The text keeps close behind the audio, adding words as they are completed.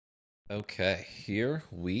Okay, here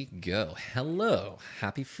we go. Hello.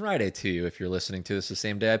 Happy Friday to you if you're listening to this the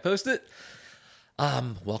same day I post it.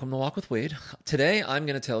 Welcome to Walk with Wade. Today I'm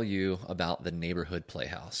going to tell you about the neighborhood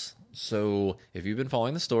playhouse. So, if you've been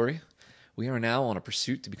following the story, we are now on a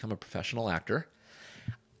pursuit to become a professional actor.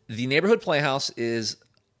 The neighborhood playhouse is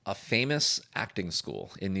a famous acting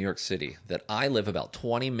school in New York City that I live about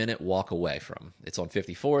 20-minute walk away from. It's on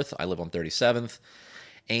 54th. I live on 37th.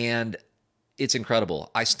 And it's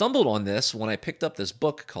incredible. I stumbled on this when I picked up this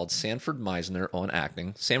book called Sanford Meisner on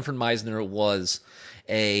Acting. Sanford Meisner was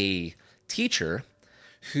a teacher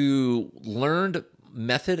who learned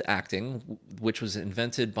method acting, which was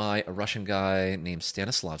invented by a Russian guy named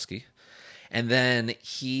Stanislavski. And then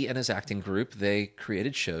he and his acting group, they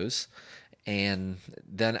created shows. And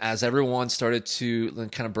then as everyone started to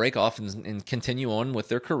kind of break off and continue on with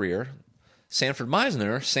their career, Sanford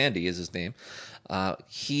Meisner, Sandy is his name,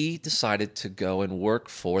 he decided to go and work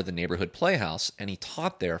for the neighborhood playhouse, and he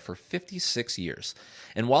taught there for 56 years.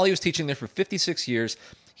 And while he was teaching there for 56 years,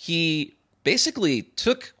 he basically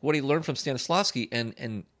took what he learned from Stanislavski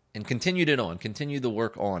and continued it on, continued the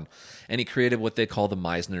work on, and he created what they call the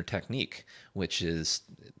Meisner technique, which is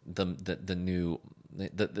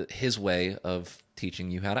his way of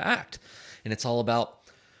teaching you how to act. And it's all about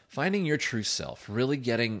finding your true self,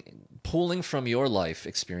 really pulling from your life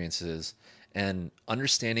experiences and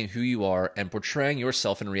understanding who you are and portraying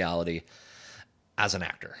yourself in reality as an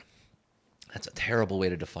actor. That's a terrible way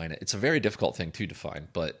to define it. It's a very difficult thing to define,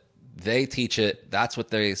 but they teach it. That's what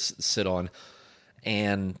they sit on.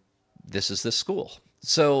 And this is this school.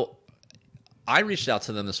 So I reached out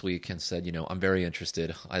to them this week and said, I'm very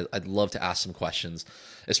interested. I'd love to ask some questions,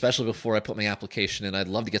 especially before I put my application in. I'd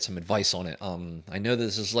love to get some advice on it. I know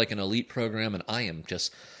this is like an elite program, and I am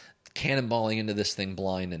just cannonballing into this thing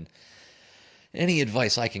blind. And any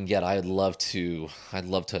advice I can get, I'd love to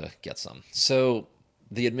get some. So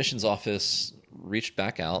the admissions office reached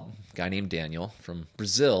back out. A guy named Daniel from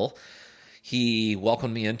Brazil. He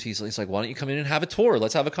welcomed me in. He's like, "Why don't you come in and have a tour?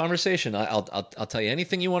 Let's have a conversation. I'll tell you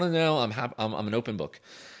anything you want to know. I'm an open book."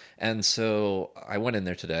 And so I went in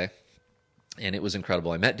there today, and it was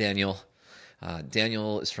incredible. I met Daniel.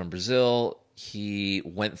 Daniel is from Brazil. He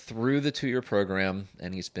went through the 2-year program,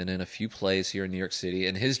 and he's been in a few plays here in New York City.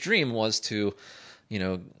 And his dream was to,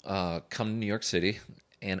 come to New York City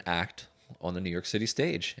and act on the New York City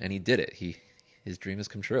stage, and he did it. His dream has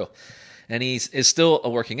come true. And he is still a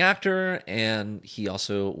working actor, and he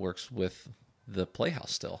also works with the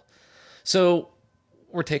Playhouse still. So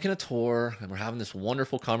we're taking a tour, and we're having this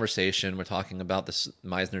wonderful conversation. We're talking about this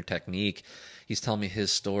Meisner technique. He's telling me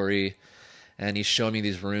his story, and he's showing me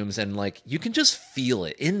these rooms, and you can just feel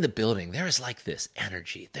it in the building. There is this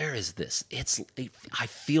energy. There is this. I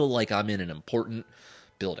feel like I'm in an important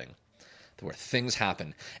building where things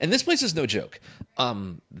happen. And this place is no joke.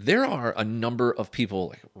 There are a number of people,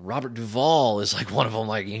 like Robert Duvall is one of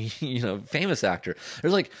them, famous actor.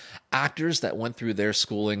 There's actors that went through their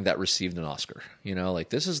schooling that received an Oscar.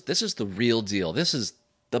 This is the real deal. This is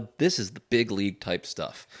the big league type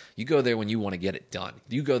stuff. You go there when you want to get it done.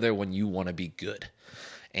 You go there when you want to be good.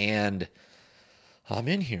 And I'm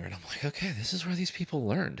in here and I'm like, okay, this is where these people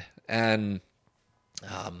learned. And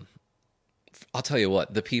I'll tell you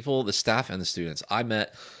what, the staff and the students, I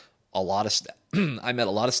met a lot of I met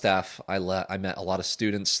a lot of staff. I met a lot of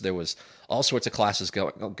students. There was all sorts of classes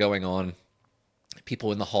going on.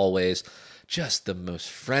 People in the hallways, just the most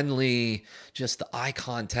friendly, just the eye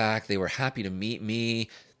contact. They were happy to meet me.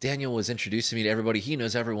 Daniel was introducing me to everybody. He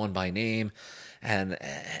knows everyone by name. And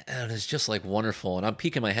it's just wonderful. And I'm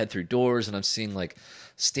peeking my head through doors, and I'm seeing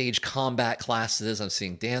stage combat classes. I'm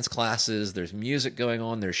seeing dance classes. There's music going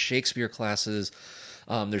on. There's Shakespeare classes.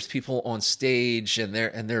 There's people on stage, and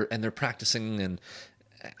they're practicing. And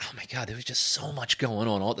oh my God, there was just so much going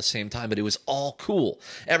on all at the same time. But it was all cool.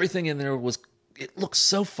 Everything in there it looks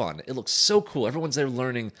so fun. It looks so cool. Everyone's there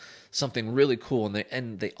learning something really cool,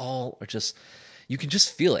 and they all are just. You can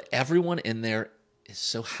just feel it. Everyone in there is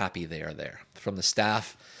so happy they are there. From the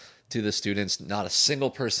staff to the students, not a single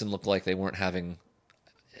person looked like they weren't having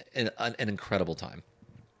an incredible time.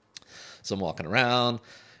 So I'm walking around.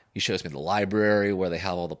 He shows me the library where they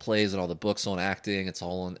have all the plays and all the books on acting. It's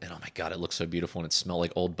all on, and oh my God, it looks so beautiful, and it smells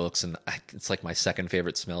like old books. And it's my second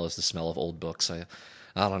favorite smell is the smell of old books.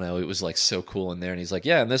 I don't know. It was so cool in there. And he's like,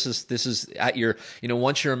 yeah, and this is at your,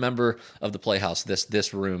 once you're a member of the Playhouse,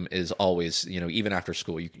 this room is always, even after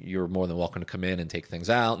school, you're more than welcome to come in and take things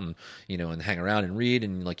out and, and hang around and read.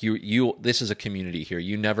 And this is a community here.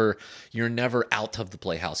 You're never out of the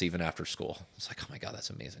Playhouse, even after school. It's oh my God, that's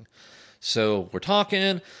amazing. So we're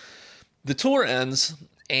talking, the tour ends,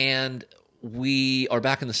 and we are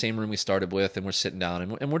back in the same room we started with, and we're sitting down,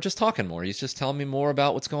 and we're just talking more. He's just telling me more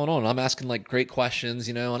about what's going on. And I'm asking like great questions,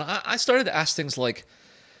 and I started to ask things like,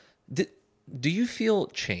 do you feel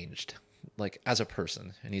changed, like as a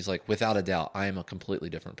person? And he's like, without a doubt, I am a completely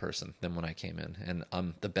different person than when I came in, and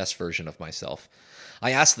I'm the best version of myself.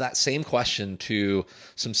 I asked that same question to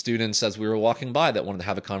some students as we were walking by that wanted to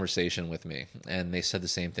have a conversation with me, and they said the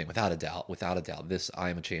same thing. Without a doubt, I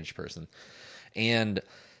am a changed person. And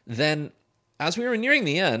then as we were nearing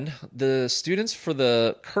the end, the students for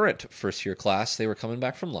the current first year class, they were coming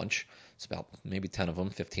back from lunch. It's about maybe 10 of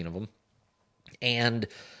them, 15 of them. And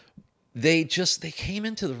they came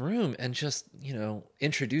into the room and just,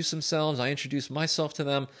 introduced themselves. I introduced myself to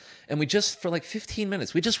them. And we just, for like 15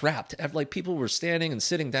 minutes, we just wrapped. Like people were standing and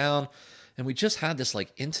sitting down, and we just had this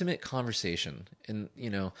like intimate conversation. And,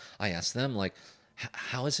 I asked them like,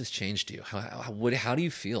 how has this changed you? How do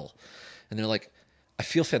you feel? And they're like, I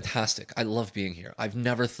feel fantastic. I love being here. I've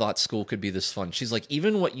never thought school could be this fun. She's like,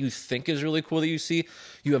 even what you think is really cool that you see,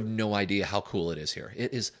 you have no idea how cool it is here.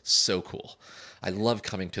 It is so cool. I love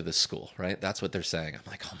coming to this school, right? That's what they're saying. I'm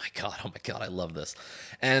like, oh my God, I love this.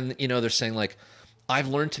 And, they're saying like, I've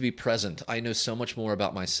learned to be present. I know so much more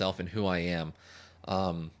about myself and who I am.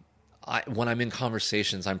 When I'm in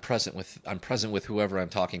conversations, I'm present with whoever I'm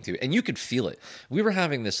talking to. And you could feel it. We were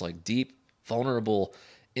having this like deep, vulnerable,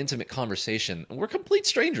 intimate conversation. We're complete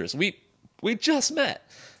strangers. We just met,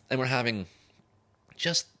 and we're having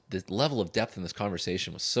just the level of depth in this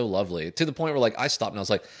conversation was so lovely, to the point where like I stopped and I was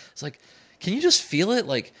like, can you just feel it?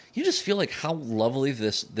 Like, you just feel like how lovely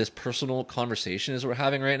this personal conversation is we're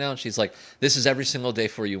having right now? And she's like, this is every single day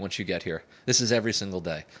for you once you get here. This is every single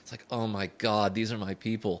day. It's like, oh my God, these are my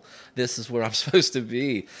people. This is where I'm supposed to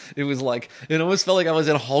be. It was like, it almost felt like I was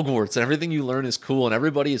in Hogwarts, and everything you learn is cool, and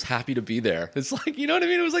everybody is happy to be there. It's like, you know what I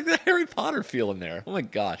mean? It was like the Harry Potter feeling there. Oh my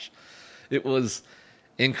gosh. It was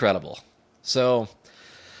incredible. So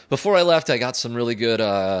before I left, I got some really good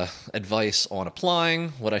advice on applying,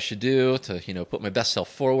 what I should do to, put my best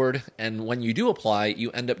self forward. And when you do apply,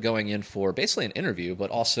 you end up going in for basically an interview, but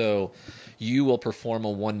also you will perform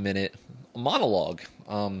a 1-minute monologue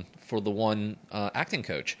for the one acting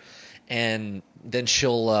coach. And then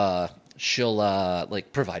she'll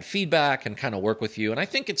like provide feedback and kind of work with you. And I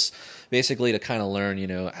think it's basically to kind of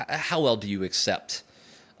learn, how well do you accept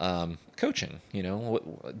coaching?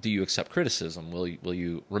 Do you accept criticism? Will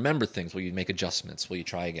you remember things? Will you make adjustments? Will you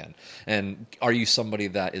try again? And are you somebody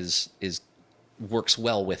that is works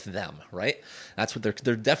well with them? Right? That's what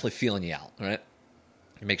they're definitely feeling you out. Right?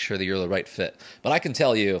 Make sure that you're the right fit. But I can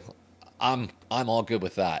tell you, I'm all good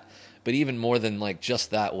with that. But even more than like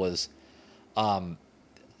just that was, I'm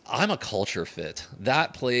a culture fit.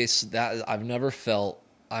 That place, that I've never felt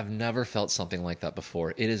something like that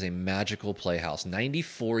before. It is a magical playhouse.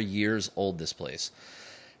 94 years old, this place.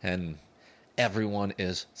 And everyone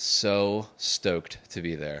is so stoked to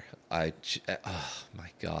be there. Oh my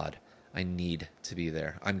God, I need to be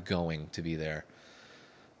there. I'm going to be there.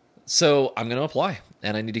 So I'm going to apply,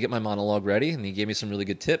 and I need to get my monologue ready. And he gave me some really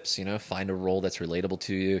good tips, find a role that's relatable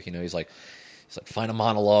to you. He's like, find a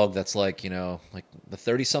monologue that's like, like the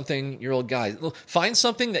 30-something-year-old guy. Find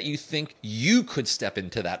something that you think you could step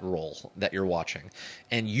into that role that you're watching,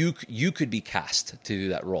 and you could be cast to do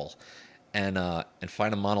that role, and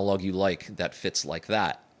find a monologue you like that fits like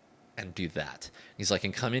that, and do that. He's like,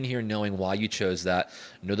 and come in here knowing why you chose that,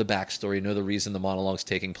 know the backstory, know the reason the monologue's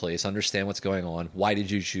taking place, understand what's going on, why did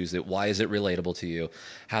you choose it, why is it relatable to you,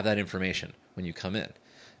 have that information when you come in,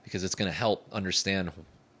 because it's going to help understand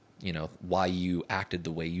why you acted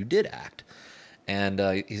the way you did act. And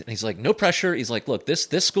he's like, no pressure. He's like, look, this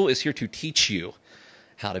school is here to teach you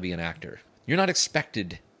how to be an actor. You're not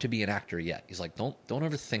expected to be an actor yet. He's like, don't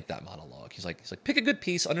overthink that monologue. He's like, pick a good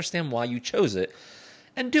piece, understand why you chose it,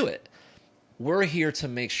 and do it. We're here to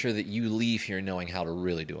make sure that you leave here knowing how to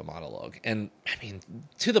really do a monologue. And I mean,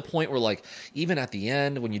 to the point where like, even at the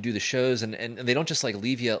end, when you do the shows and they don't just like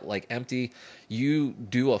leave you like empty, you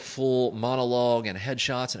do a full monologue and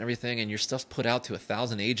headshots and everything, and your stuff's put out to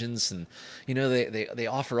 1,000 agents. And, they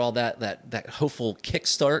offer all that hopeful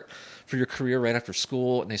kickstart for your career right after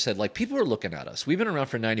school. And they said, like, people are looking at us. We've been around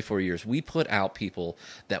for 94 years. We put out people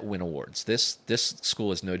that win awards. This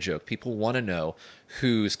school is no joke. People want to know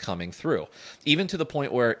who's coming through, even to the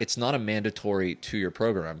point where it's not a mandatory 2-year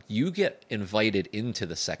program. You get invited into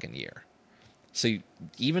the second year. So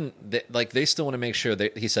they still want to make sure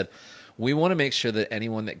that, he said, we want to make sure that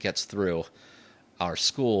anyone that gets through our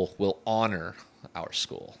school will honor our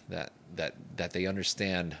school, that they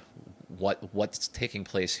understand what's taking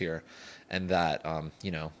place here, and that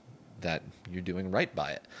that you're doing right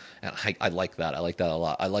by it. And I like that. I like that a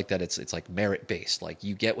lot. I like that it's like merit based. Like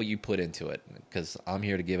you get what you put into it, because I'm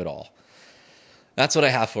here to give it all. That's what I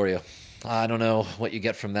have for you. I don't know what you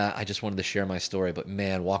get from that. I just wanted to share my story. But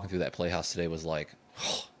man, walking through that Playhouse today was like,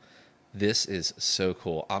 oh, this is so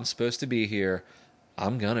cool. I'm supposed to be here.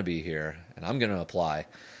 I'm going to be here. And I'm going to apply.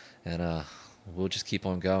 And we'll just keep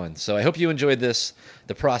on going. So I hope you enjoyed this.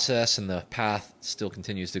 The process and the path still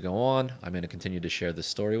continues to go on. I'm going to continue to share this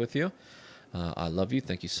story with you. I love you.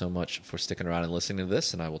 Thank you so much for sticking around and listening to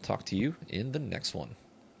this. And I will talk to you in the next one.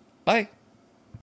 Bye.